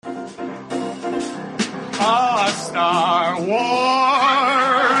Star Wars,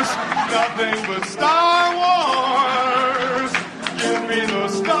 nothing but Star Wars. Give me the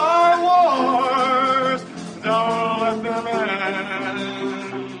Star Wars, don't let them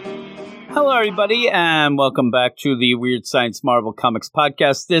end. Hello, everybody, and welcome back to the Weird Science Marvel Comics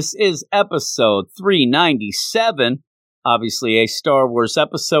podcast. This is episode 397, obviously a Star Wars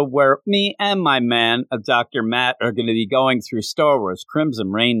episode where me and my man, Dr. Matt, are going to be going through Star Wars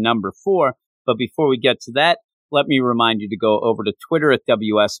Crimson Reign number 4. But before we get to that, let me remind you to go over to Twitter at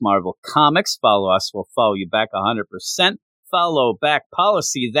WS Marvel Comics. Follow us. We'll follow you back 100%. Follow back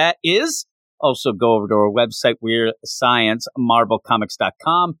policy, that is. Also go over to our website,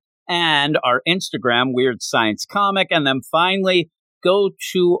 WeirdScienceMarvelComics.com, and our Instagram, Weird Science Comic. And then finally, go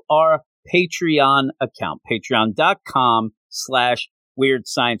to our Patreon account, patreon.com/Weird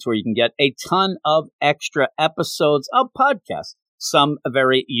Science, where you can get a ton of extra episodes of podcasts. Some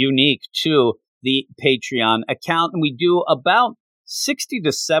very unique to the Patreon account. And we do about 60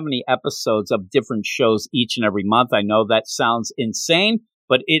 to 70 episodes of different shows each and every month. I know that sounds insane,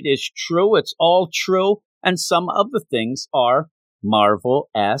 but it is true. It's all true. And some of the things are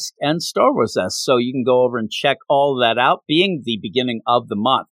Marvel-esque and Star Wars-esque. So you can go over and check all that out, being the beginning of the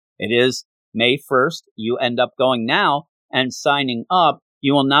month. It is May 1st. You end up going now and signing up.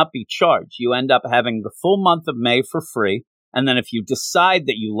 You will not be charged. You end up having the full month of May for free. And then if you decide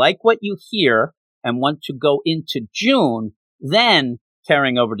that you like what you hear and want to go into June, then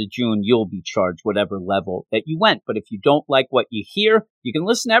carrying over to June, you'll be charged whatever level that you went. But if you don't like what you hear, you can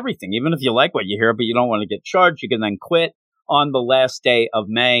listen to everything. Even if you like what you hear, but you don't want to get charged, you can then quit on the last day of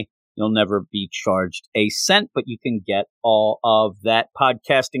May. You'll never be charged a cent, but you can get all of that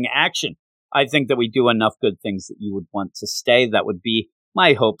podcasting action. I think that we do enough good things that you would want to stay. That would be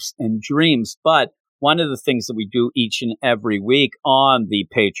my hopes and dreams. But one of the things that we do each and every week on the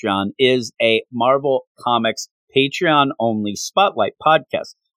Patreon is a Marvel Comics Patreon-only Spotlight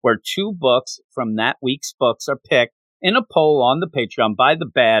podcast, where 2 books from that week's books are picked in a poll on the Patreon by the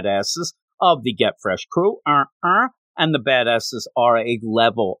badasses of the Get Fresh crew. And the badasses are a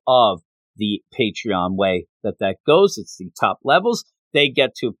level of the Patreon way that goes. It's the top levels. They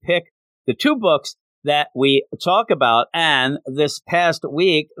get to pick the 2 books that we talk about, and this past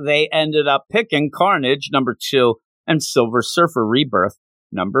week, they ended up picking Carnage, number 2, and Silver Surfer Rebirth,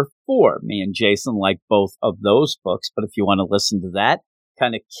 number 4. Me and Jason like both of those books, but if you want to listen to that,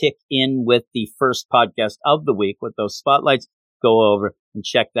 kind of kick in with the first podcast of the week with those spotlights, go over and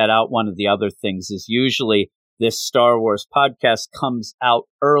check that out. One of the other things is usually this Star Wars podcast comes out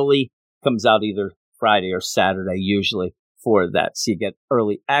early, comes out either Friday or Saturday, usually, for that, so you get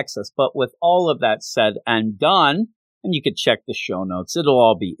early access. But with all of that said and done, and you can check the show notes, it'll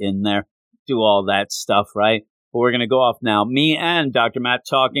all be in there, do all that stuff, right? But we're going to go off now, me and Dr. Matt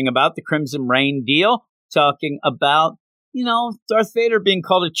talking about the Crimson Reign deal, talking about, Darth Vader being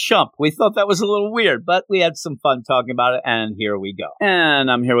called a chump. We thought that was a little weird, but we had some fun talking about it, and here we go.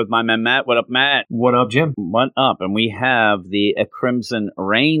 And I'm here with my man, Matt. What up, Matt? What up, Jim? What up? And we have the Crimson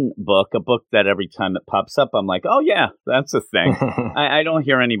Reign book, a book that every time it pops up, I'm like, oh, yeah, that's a thing. I don't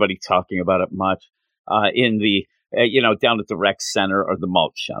hear anybody talking about it much in the, down at the rec center or the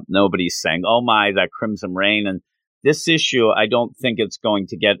malt shop. Nobody's saying, oh, my, that Crimson Reign. And this issue, I don't think it's going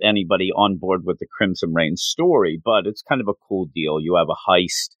to get anybody on board with the Crimson Reign story, but it's kind of a cool deal. You have a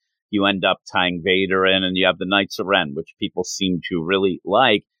heist, you end up tying Vader in, and you have the Knights of Ren, which people seem to really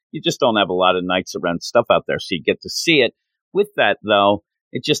like. You just don't have a lot of Knights of Ren stuff out there, so you get to see it. With that, though,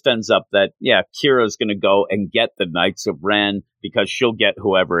 it just ends up that, Kira's going to go and get the Knights of Ren because she'll get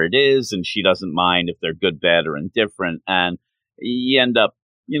whoever it is, and she doesn't mind if they're good, bad, or indifferent. And you end up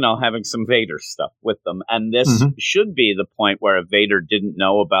having some Vader stuff with them. And this should be the point where if Vader didn't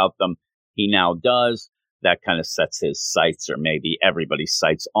know about them, he now does. That kind of sets his sights, or maybe everybody's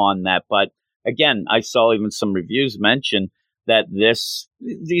sights, on that. But again, I saw even some reviews mention that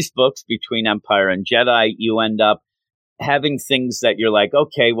these books between Empire and Jedi, you end up having things that you're like,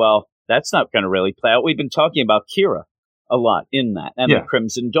 okay, well, that's not going to really play out. We've been talking about Kira a lot in that, and the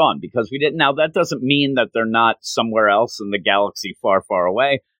Crimson Dawn, because we didn't. Now, that doesn't mean that they're not somewhere else in the galaxy far, far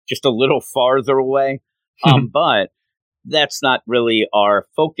away, just a little farther away. But that's not really our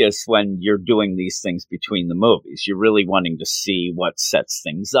focus when you're doing these things between the movies. You're really wanting to see what sets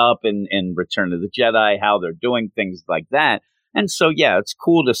things up in Return of the Jedi, how they're doing things like that. And so, it's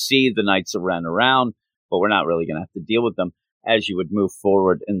cool to see the Knights of Ren around, but we're not really going to have to deal with them as you would move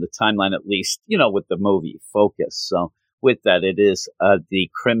forward in the timeline, at least, with the movie focus. So with that, it is the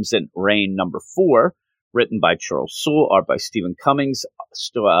Crimson Reign number 4, written by Charles Soule, art by Stephen Cummings,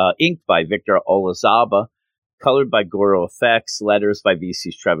 inked by Victor Olazaba, colored by Goro Effects, letters by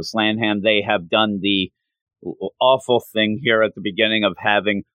VC's Travis Lanham. They have done the awful thing here at the beginning of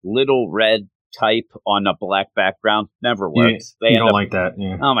having little red type on a black background. Never works. You don't like that.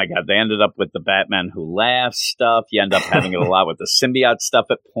 Yeah. Oh my God. They ended up with the Batman Who Laughs stuff. You end up having it a lot with the symbiote stuff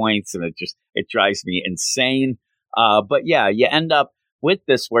at points, and it drives me insane. But yeah, you end up with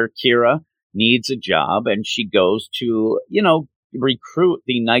this where Kira needs a job, and she goes to, recruit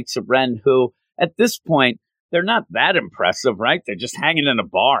the Knights of Ren, who at this point, they're not that impressive, right? They're just hanging in a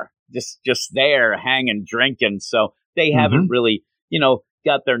bar, just there hanging, drinking. So they haven't really,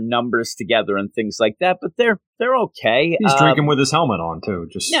 got their numbers together and things like that, but they're okay. He's drinking with his helmet on too.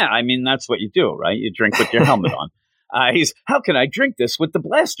 Yeah, I mean, that's what you do, right? You drink with your helmet on. How can I drink this with the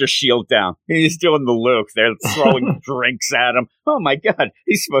blaster shield down? He's doing the Luke. They're throwing drinks at him. Oh my God,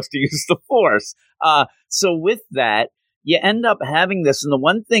 he's supposed to use the Force. So with that, you end up having this. And the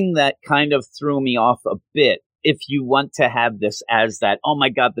one thing that kind of threw me off a bit, if you want to have this as that, oh my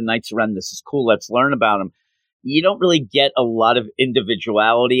God, the Knights of Ren, this is cool, let's learn about them. You don't really get a lot of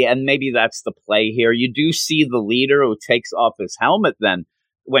individuality, and maybe that's the play here. You do see the leader who takes off his helmet then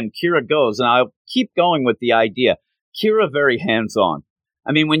when Kira goes, and I'll keep going with the idea. Kira very hands-on.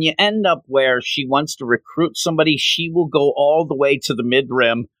 I mean, when you end up where she wants to recruit somebody, she will go all the way to the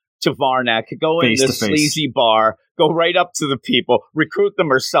mid-rim to Varnak, go in this sleazy bar, go right up to the people, recruit them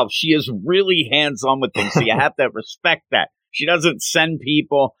herself. She is really hands-on with things, so you have to respect that. She doesn't send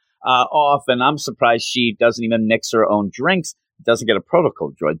people off, and I'm surprised she doesn't even mix her own drinks. Doesn't get a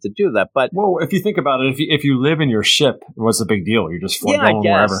protocol droid to do that. But well, if you think about it, if you live in your ship, what's the big deal? You're just going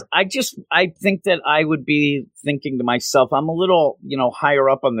wherever. I think that I would be thinking to myself, I'm a little, higher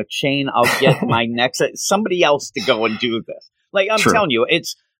up on the chain. I'll get my next somebody else to go and do this. Like I'm telling you,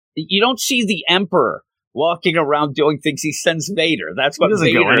 you don't see the Emperor walking around doing things. He sends Vader. That's what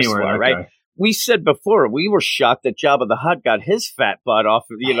Vader's for, right? Guy. We said before, we were shocked that Jabba the Hutt got his fat butt off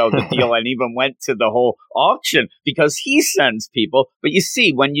of, the deal and even went to the whole auction because he sends people. But you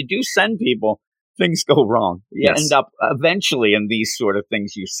see, when you do send people, things go wrong. You end up eventually in these sort of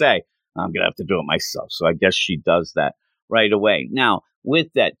things you say, I'm going to have to do it myself. So I guess she does that right away. Now, with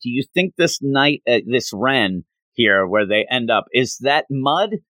that, do you think this this Ren here where they end up, is that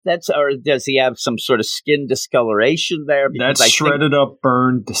mud? Or does he have some sort of skin discoloration there? Because that's shredded up,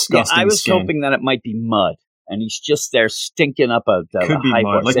 burned, disgusting. I was skin. hoping that it might be mud, and he's just there stinking up a could be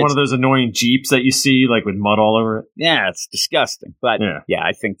mud, like one of those annoying Jeeps that you see, like with mud all over it. Yeah, it's disgusting. But yeah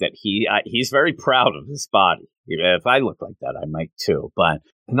I think that he's very proud of his body. If I look like that, I might too. But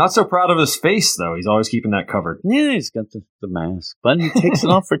not so proud of his face, though. He's always keeping that covered. Yeah, he's got the mask, but he takes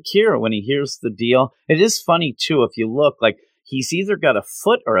it off for Kira when he hears the deal. It is funny too if you look like. He's either got a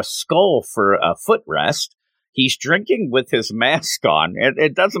foot or a skull for a footrest. He's drinking with his mask on.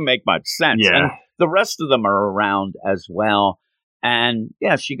 It doesn't make much sense. Yeah. And the rest of them are around as well. And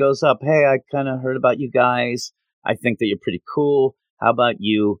yeah, she goes up, hey, I kind of heard about you guys. I think that you're pretty cool. How about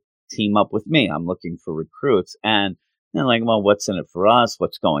you team up with me? I'm looking for recruits. And they're like, well, what's in it for us?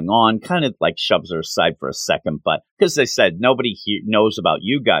 What's going on? Kind of like shoves her aside for a second. But because they said nobody knows about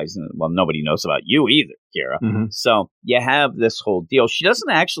you guys. And, well, nobody knows about you either, Kira. Mm-hmm. So you have this whole deal. She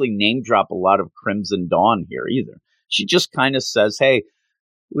doesn't actually name drop a lot of Crimson Dawn here either. She just kind of says, hey,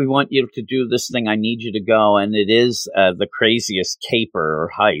 we want you to do this thing. I need you to go. And it is the craziest caper or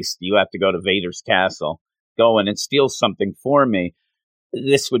heist. You have to go to Vader's castle, go in and steal something for me.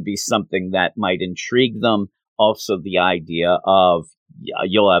 This would be something that might intrigue them. Also, the idea of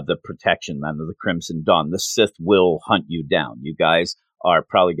you'll have the protection then of the Crimson Dawn. The Sith will hunt you down. You guys are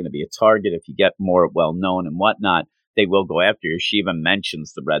probably going to be a target if you get more well-known and whatnot. They will go after you. She even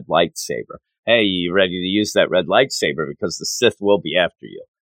mentions the red lightsaber. Hey, you ready to use that red lightsaber? Because the Sith will be after you.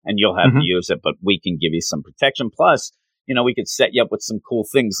 And you'll have to use it, but we can give you some protection. Plus, we could set you up with some cool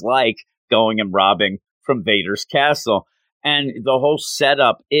things like going and robbing from Vader's castle. And the whole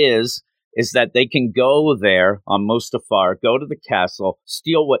setup is that they can go there on Mustafar, go to the castle,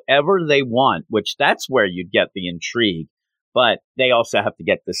 steal whatever they want, which that's where you get the intrigue. But they also have to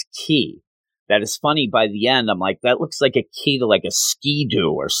get this key. That is funny. By the end, I'm like, that looks like a key to like a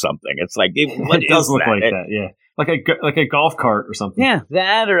Ski-Doo or something. It's like, what it does look that? Like that, yeah. Like a golf cart or something. Yeah,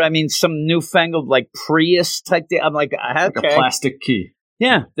 that or, some newfangled like Prius type thing. I'm like, okay. Like a plastic key.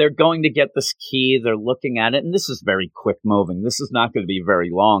 Yeah, they're going to get this key. They're looking at it. And this is very quick moving. This is not going to be very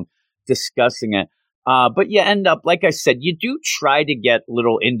long discussing it. But you end up, like I said, you do try to get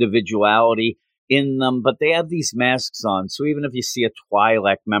little individuality in them, but they have these masks on. So even if you see a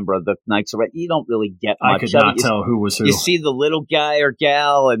Twi'lek member of the Knights of Ren, you don't really get much. I could not tell who was who. You see the little guy or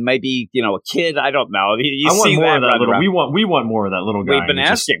gal and maybe, a kid. I don't know. You I want see more of that little. Around. We want more of that little guy. We've been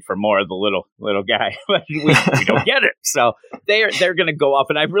asking for more of the little guy, but we don't get it. So they're going to go off.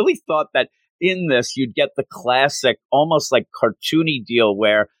 And I really thought that in this, you'd get the classic, almost like cartoony deal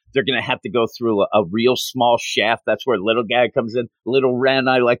where they're going to have to go through a real small shaft. That's where little guy comes in, Little Ren,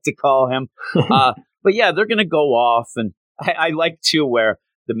 I like to call him. But yeah, they're going to go off. And I like too where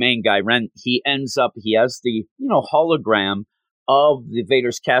the main guy, Ren, he ends up, he has the, hologram of the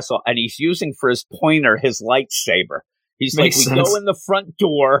Vader's castle, and he's using for his pointer his lightsaber. He's Makes like, we sense. go in the front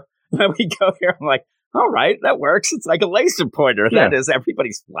door, and we go here. I'm like, all right, that works. It's like a laser pointer. Yeah. That is,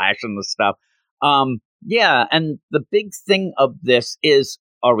 everybody's flashing the stuff. Yeah, and the big thing of this is,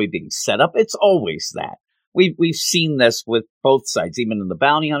 are we being set up? It's always that. We've seen this with both sides, even in the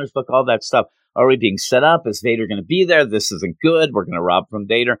Bounty Hunters book, all that stuff. Are we being set up? Is Vader going to be there? This isn't good. We're going to rob from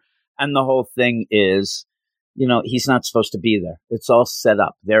Vader. And the whole thing is, he's not supposed to be there. It's all set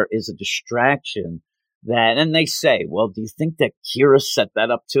up. There is a distraction that, and they say, well, do you think that Kira set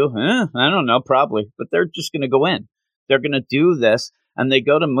that up too? I don't know, probably. But they're just going to go in. They're going to do this. And they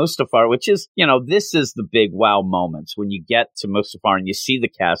go to Mustafar, which is, this is the big wow moments when you get to Mustafar and you see the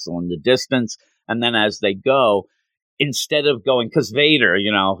castle in the distance. And then as they go, instead of going, because Vader,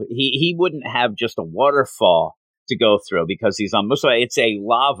 he wouldn't have just a waterfall to go through because he's on Mustafar. It's a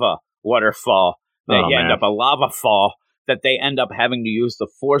lava waterfall that end up, a lava fall that they end up having to use the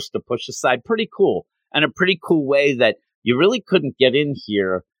Force to push aside. Pretty cool. And a pretty cool way that you really couldn't get in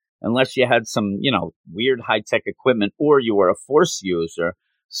here unless you had some, weird high-tech equipment or you were a Force user.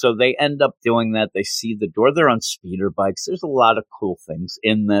 So they end up doing that. They see the door. They're on speeder bikes. There's a lot of cool things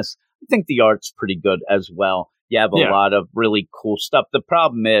in this. I think the art's pretty good as well. You have a lot of really cool stuff. The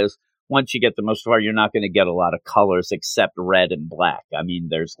problem is, once you get to Mustafar, you're not going to get a lot of colors except red and black. I mean,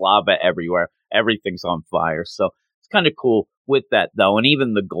 there's lava everywhere. Everything's on fire. So it's kind of cool with that, though. And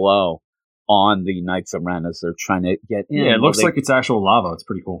even the glow on the Knights of Ren as they're trying to get in. Yeah, it looks like it's actual lava. It's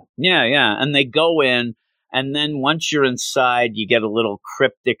pretty cool. Yeah. And they go in, and then once you're inside, you get a little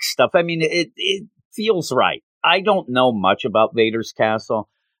cryptic stuff. I mean, it feels right. I don't know much about Vader's castle.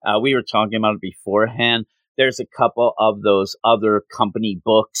 We were talking about it beforehand. There's a couple of those other company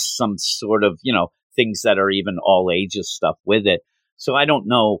books, some sort of, things that are even all ages stuff with it. So I don't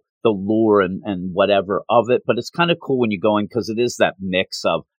know the lore and whatever of it, but it's kind of cool when you go in because it is that mix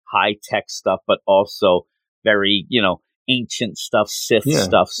of high-tech stuff, but also very, ancient stuff, Sith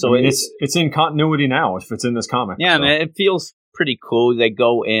stuff. So it's in continuity now if it's in this comic. Yeah, so. And it feels pretty cool. They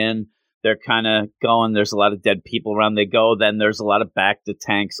go in, they're kind of going, there's a lot of dead people around. They go, then there's a lot of back to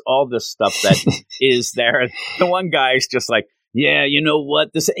tanks, all this stuff that is there. And the one guy is just like, yeah, you know what?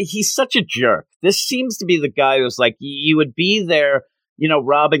 He's such a jerk. This seems to be the guy who's like, you would be there,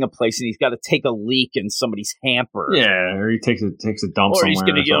 robbing a place, and he's got to take a leak in somebody's hamper. Yeah, or he takes a dump somewhere. Or he's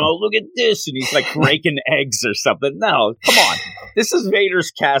going to, look at this, and he's like breaking eggs or something. No, come on. This is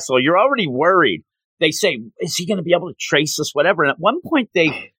Vader's castle. You're already worried. They say, is he going to be able to trace us, whatever? And at one point,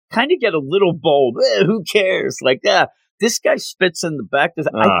 they kind of get a little bold. Who cares? Like, this guy spits in the back. I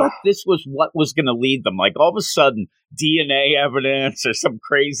thought this was what was going to lead them. Like, all of a sudden, DNA evidence or some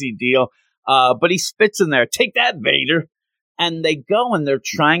crazy deal. But he spits in there. Take that, Vader. And they go and they're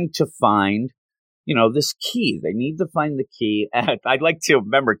trying to find, this key. They need to find the key. And I'd like to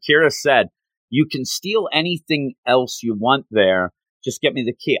remember, Kira said, you can steal anything else you want there. Just get me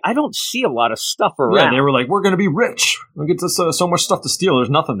the key. I don't see a lot of stuff around. Yeah, they were like, we're going to be rich. We'll get so much stuff to steal. There's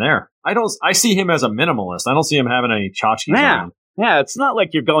nothing there. I see him as a minimalist. I don't see him having any tchotchkes around. Yeah, it's not like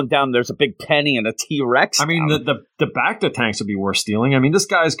you're going down, there's a big penny and a T-Rex. I mean, the Bacta tanks would be worth stealing. I mean, this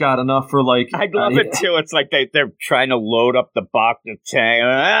guy's got enough for like... I'd love it too. It's like they're trying to load up the Bacta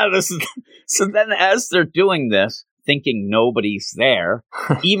tank. So then as they're doing this, thinking nobody's there,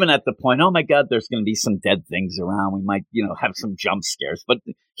 even at the point, oh my God, there's going to be some dead things around. We might, have some jump scares. But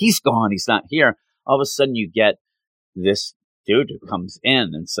he's gone. He's not here. All of a sudden you get this dude who comes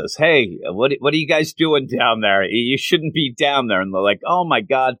in and says, hey, what are you guys doing down there? You shouldn't be down there. And they're like, oh my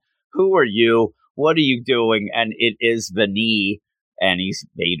God, who are you? What are you doing? And it is Vani, and he's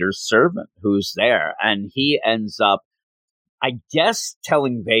Vader's servant who's there. And he ends up, I guess,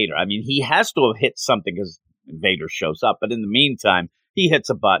 telling Vader. I mean, he has to have hit something because Vader shows up. But in the meantime, he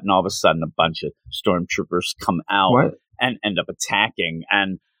hits a button. All of a sudden, a bunch of stormtroopers come out and end up attacking.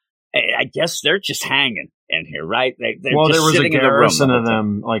 And I guess they're just hanging in here, right? They're just there was sitting a garrison in the of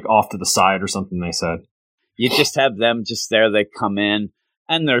them, like off to the side or something. They said you just have them just there. They come in,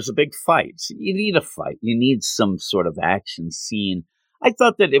 and there's a big fight. So you need a fight. You need some sort of action scene. I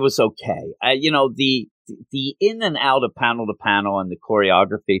thought that it was okay. The in and out of panel to panel and the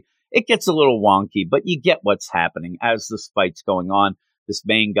choreography, it gets a little wonky, but you get what's happening as this fight's going on. This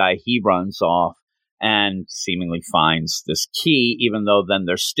main guy, he runs off and seemingly finds this key, even though then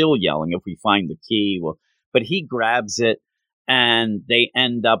they're still yelling, if we find the key. Well, but he grabs it, And they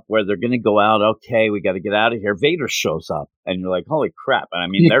end up where they're going to go out. Okay, we got to get out of here. Vader shows up, and you're like, "Holy crap!" And I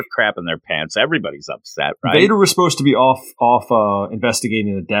mean, they're crapping their pants. Everybody's upset, right? Vader was supposed to be off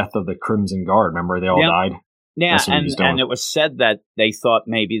investigating the death of the Crimson Guard. Remember, they all died. Yeah, and it was said that they thought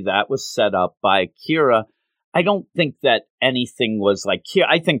maybe that was set up by Kira. I don't think that anything was like Kira.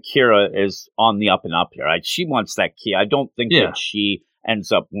 I think Kira is on the up and up here. She wants that key. I don't think that she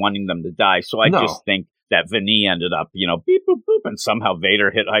ends up wanting them to die. So I just think that Vinny ended up, beep, boop, boop, and somehow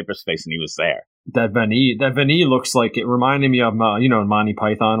Vader hit hyperspace and he was there. That Vinny looks like, it reminded me of, in Monty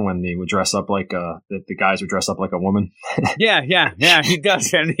Python when they would dress up like, the guys would dress up like a woman. Yeah, he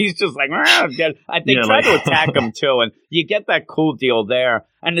does. And he's just like, they try to attack him too. And you get that cool deal there.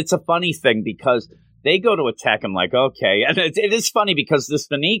 And it's a funny thing because they go to attack him like, okay. And it is funny because this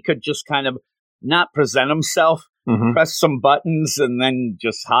Vinny could just kind of not present himself. Mm-hmm. Press some buttons and then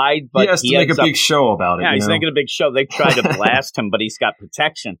just hide. But he has to make a big show about it. Yeah, he's making a big show. They try to blast him, but he's got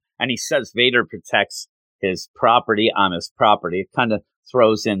protection. And he says Vader protects his property on his property. It kind of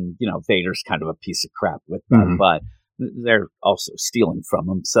throws in, Vader's kind of a piece of crap with that, but they're also stealing from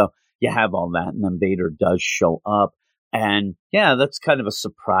him. So you have all that. And then Vader does show up. And yeah, that's kind of a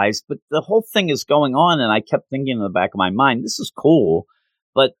surprise. But the whole thing is going on. And I kept thinking in the back of my mind, this is cool.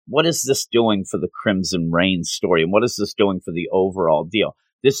 But what is this doing for the Crimson Reign story? And what is this doing for the overall deal?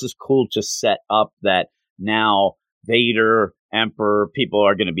 This is cool to set up that now Vader, Emperor, people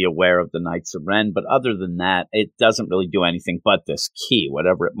are going to be aware of the Knights of Ren. But other than that, it doesn't really do anything but this key,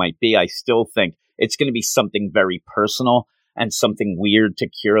 whatever it might be. I still think it's going to be something very personal and something weird to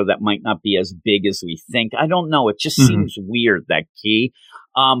Kira that might not be as big as we think. I don't know. It just seems weird, that key.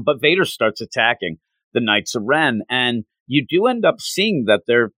 But Vader starts attacking the Knights of Ren. And you do end up seeing that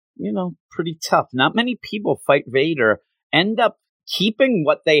they're, pretty tough. Not many people fight Vader, end up keeping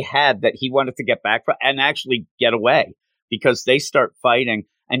what they had that he wanted to get back from and actually get away because they start fighting.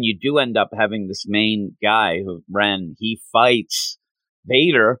 And you do end up having this main guy who Ren, he fights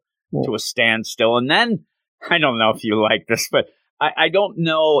Vader to a standstill. And then, I don't know if you like this, but I don't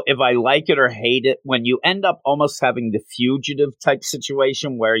know if I like it or hate it when you end up almost having the fugitive type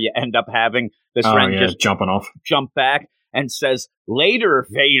situation where you end up having this Ren just jump back and says, "Later,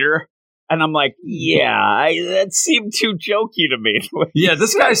 Vader." And I'm like, that seemed too jokey to me. Yeah,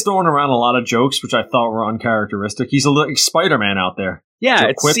 this guy's throwing around a lot of jokes, which I thought were uncharacteristic. He's a little Spider-Man out there. Yeah,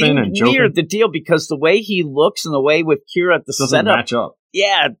 it seemed weird, the deal, because the way he looks and the way with Kira at the doesn't setup. match up.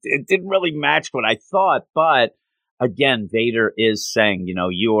 Yeah, it didn't really match what I thought. But again, Vader is saying,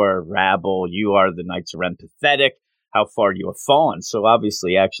 you are rabble, you are the Knights of Ren, pathetic, how far you have fallen. So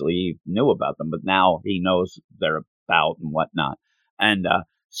obviously, actually, he knew about them, but now he knows they're about and whatnot. And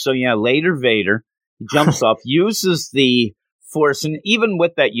later Vader jumps off, uses the Force, and even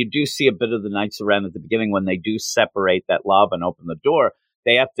with that, you do see a bit of the Knights of Ren at the beginning when they do separate that lava and open the door.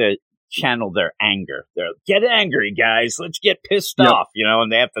 They have to channel their anger. They're get angry, guys. Let's get pissed off, and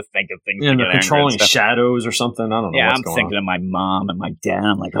they have to think of things. Yeah, they're controlling shadows or something. I don't know. Yeah, I'm thinking of my mom and my dad.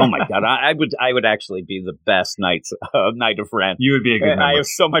 I'm like, oh my god, I would actually be the best Knight of Ren. You would be a good member. I have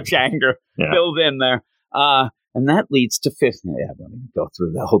so much anger built in there. And that leads to fifth. Yeah, I won't even go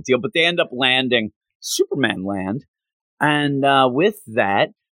through the whole deal, but they end up landing Superman land. And with that,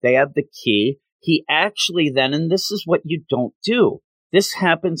 they have the key. He actually then, and this is what you don't do. This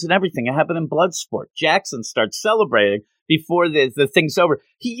happens in everything. It happened in Bloodsport. Jackson starts celebrating before the thing's over.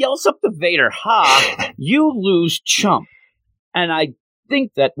 He yells up to Vader, "Ha, you lose, chump." And I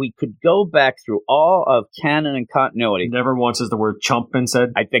think that we could go back through all of canon and continuity. Never once has the word chump been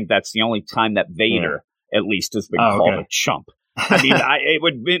said. I think that's the only time that Vader, at least, has been called a chump. I mean, it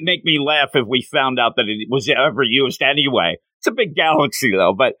would make me laugh if we found out that it was ever used anyway. It's a big galaxy,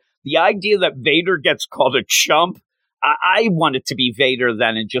 though. But the idea that Vader gets called a chump, I want it to be Vader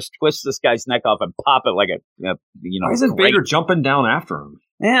then and just twist this guy's neck off and pop it like Why isn't Vader jumping down after him?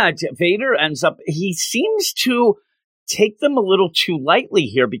 Yeah, Vader ends up, he seems to take them a little too lightly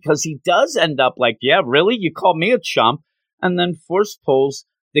here because he does end up like, yeah, really? You call me a chump? And then Force pulls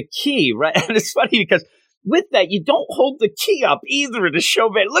the key, right? And it's funny because with that, you don't hold the key up either to show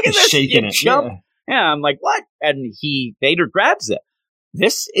Vader. Look at this, shaking it. Chump. Yeah, I'm like, what? And Vader grabs it.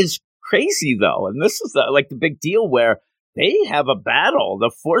 This is crazy, though. And this is the big deal where they have a battle,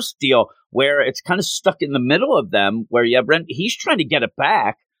 the Force deal, where it's kind of stuck in the middle of them, where you have Ren, he's trying to get it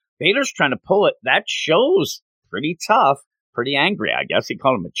back. Vader's trying to pull it. That shows pretty tough, pretty angry, I guess. He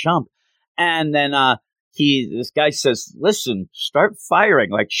called him a chump. And then this guy says, listen, start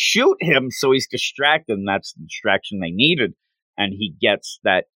firing, shoot him so he's distracted. And that's the distraction they needed. And he gets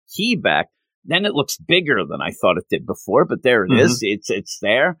that key back. Then it looks bigger than I thought it did before, but there it is. It's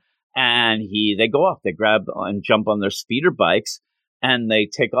there. and they go off. They grab and jump on their speeder bikes, and they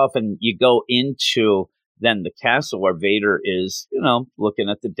take off. And you go into then the castle where Vader is, looking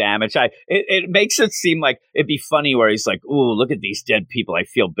at the damage. It makes it seem like it'd be funny where he's like, "Ooh, look at these dead people. I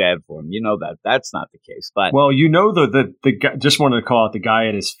feel bad for them." That's not the case. But the guy, just wanted to call out the guy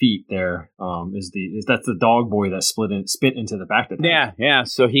at his feet. There that's the dog boy that spit into the back of the tank. Yeah.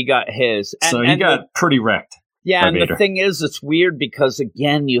 So he got his. And he got pretty wrecked. Yeah, and Vader. The thing is, it's weird because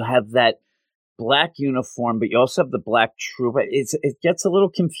again, you have that black uniform, but you also have the black trooper. It gets a little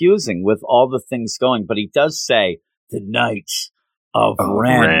confusing with all the things going, but he does say the Knights of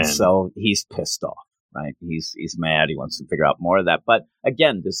Ren, so he's pissed off, right? He's mad. He wants to figure out more of that. But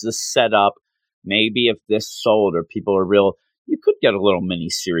again, this is set up. Maybe if this sold or people are real, you could get a little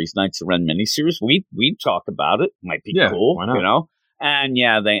miniseries, Knights of Ren miniseries. We'd talk about it. Might be cool, why not? And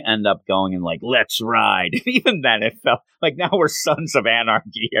they end up going and like, let's ride. Even then, it felt like now we're Sons of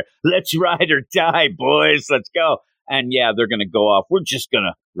Anarchy here. Let's ride or die, boys. Let's go. And they're going to go off. We're just going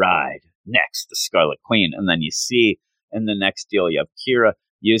to ride next to Scarlet Queen. And then you see in the next deal, you have Qi'ra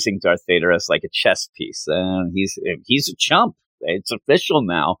using Darth Vader as like a chess piece. And he's a chump. It's official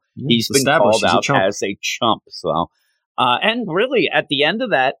now. He's been called out as a chump. So, and really at the end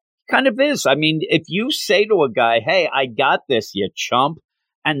of that, kind of is. I mean, if you say to a guy, "Hey, I got this, you chump,"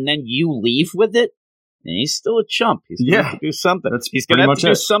 and then you leave with it, then he's still a chump. He's going to have to do something. He's going to have to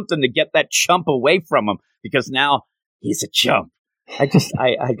do something to get that chump away from him because now he's a chump.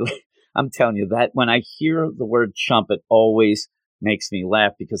 I'm telling you that when I hear the word chump, it always makes me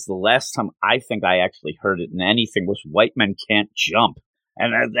laugh because the last time I think I actually heard it in anything was White Men Can't Jump.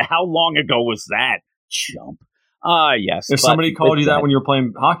 And how long ago was that? Chump. Yes. If somebody called you that when you were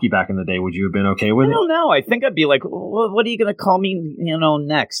playing hockey back in the day, would you have been okay with it? I don't know. I think I'd be like, what are you going to call me,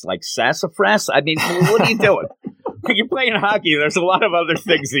 next? Like sassafras? I mean, what are you doing? When you're playing hockey, there's a lot of other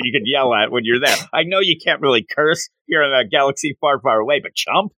things that you can yell at when you're there. I know you can't really curse here in a galaxy far, far away, but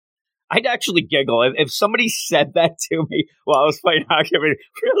chump? I'd actually giggle. If somebody said that to me while I was playing hockey, I mean,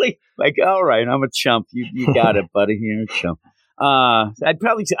 really? Like, all right, I'm a chump. You got it, buddy. You're a chump. Back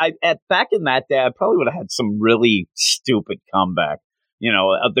in that day, I probably would have had some really stupid comeback,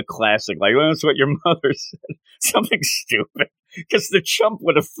 of the classic, like, well, that's what your mother said, something stupid, because the chump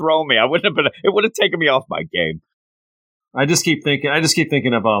would have thrown me. It would have taken me off my game. I just keep thinking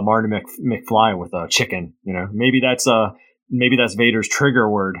of Martin McFly with a chicken, maybe that's Vader's trigger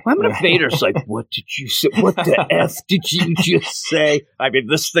word. I mean, Vader's like, what did you say? What the F did you just say? I mean,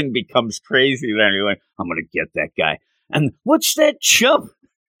 this thing becomes crazy then. You're like, I'm going to get that guy. And what's that chump?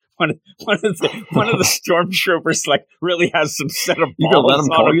 One of the stormtroopers like really has some set of balls. You gonna let him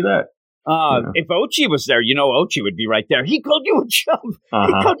call you that? If Ochi was there, Ochi would be right there. He called you a chump.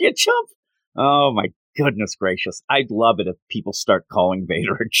 He called you a chump. Oh my goodness gracious! I'd love it if people start calling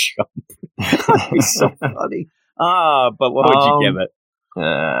Vader a chump. That'd be so funny. But what would you give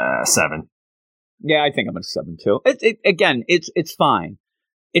it? 7. Yeah, I think I'm at 7 too. It's fine.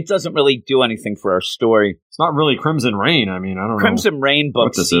 It doesn't really do anything for our story. It's not really Crimson Reign. I mean, I don't know. Crimson Reign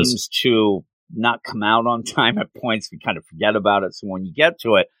book seems to not come out on time at points. We kind of forget about it. So when you get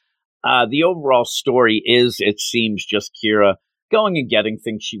to it, the overall story is, it seems, just Qi'ra going and getting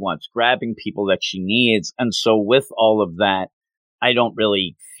things she wants, grabbing people that she needs. And so with all of that, I don't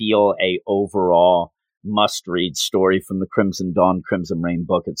really feel a overall must-read story from the Crimson Dawn, Crimson Reign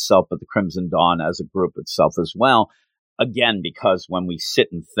book itself, but the Crimson Dawn as a group itself as well. Again, because when we sit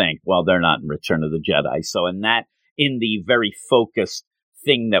and think, well, they're not in Return of the Jedi. So in the very focused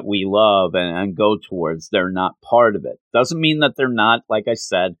thing that we love and go towards, they're not part of it. Doesn't mean that they're not, like I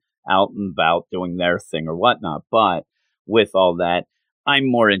said, out and about doing their thing or whatnot. But with all that, I'm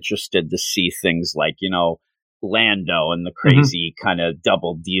more interested to see things like, Lando and the crazy kind of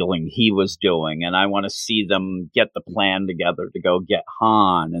double dealing he was doing. And I want to see them get the plan together to go get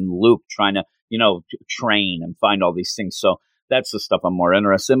Han and Luke trying to, train and find all these things. So that's the stuff I'm more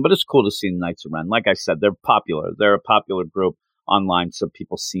interested in. But it's cool to see the Knights of Ren. Like I said, they're popular. They're a popular group online, so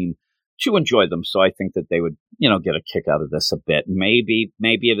people seem to enjoy them. So I think that they would, get a kick out of this a bit. Maybe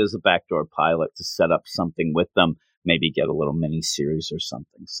it is a backdoor pilot to set up something with them. Maybe get a little mini series or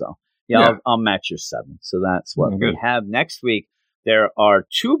something. So I'll match your 7. So that's what we have next week. There are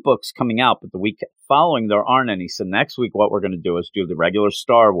 2 books coming out, but the week following there aren't any. So next week, what we're going to do is do the regular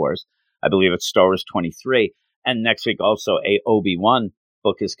Star Wars. I believe it's Star Wars 23. And next week also a Obi-Wan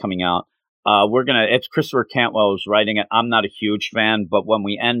book is coming out. It's Christopher Cantwell who's writing it. I'm not a huge fan, but when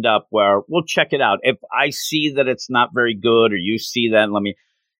we end up where we'll check it out. If I see that it's not very good or you see that,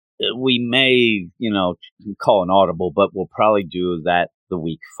 we may, call an audible, but we'll probably do that the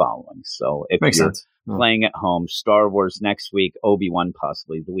week following. So if Makes you're sense. playing at home. Star Wars next week, Obi-Wan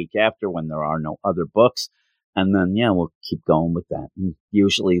possibly the week after when there are no other books. And then, we'll keep going with that. And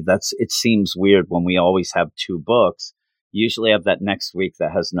usually it seems weird when we always have 2 books. Usually have that next week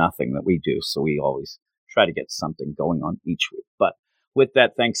that has nothing that we do. So we always try to get something going on each week. But with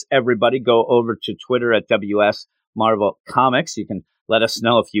that, thanks everybody. Go over to Twitter at WS Marvel Comics. You can let us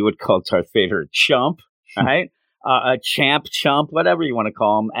know if you would call Darth Vader a chump, right? A chump, whatever you want to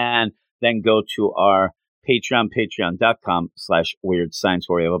call him. And then go to our Patreon, patreon.com/Weird Science,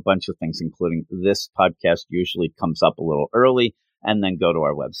 where we have a bunch of things, including this podcast usually comes up a little early. And then go to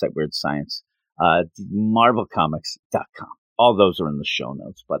our website, Weird Science, marvelcomics.com. All those are in the show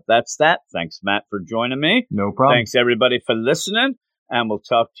notes. But that's that. Thanks, Matt, for joining me. No problem. Thanks, everybody, for listening. And we'll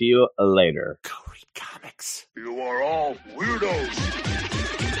talk to you later. Go read comics. You are all weirdos.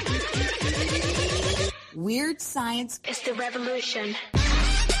 Weird Science is the revolution.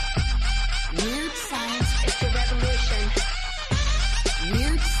 Weird Science is the revolution.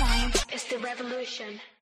 Weird Science is the revolution.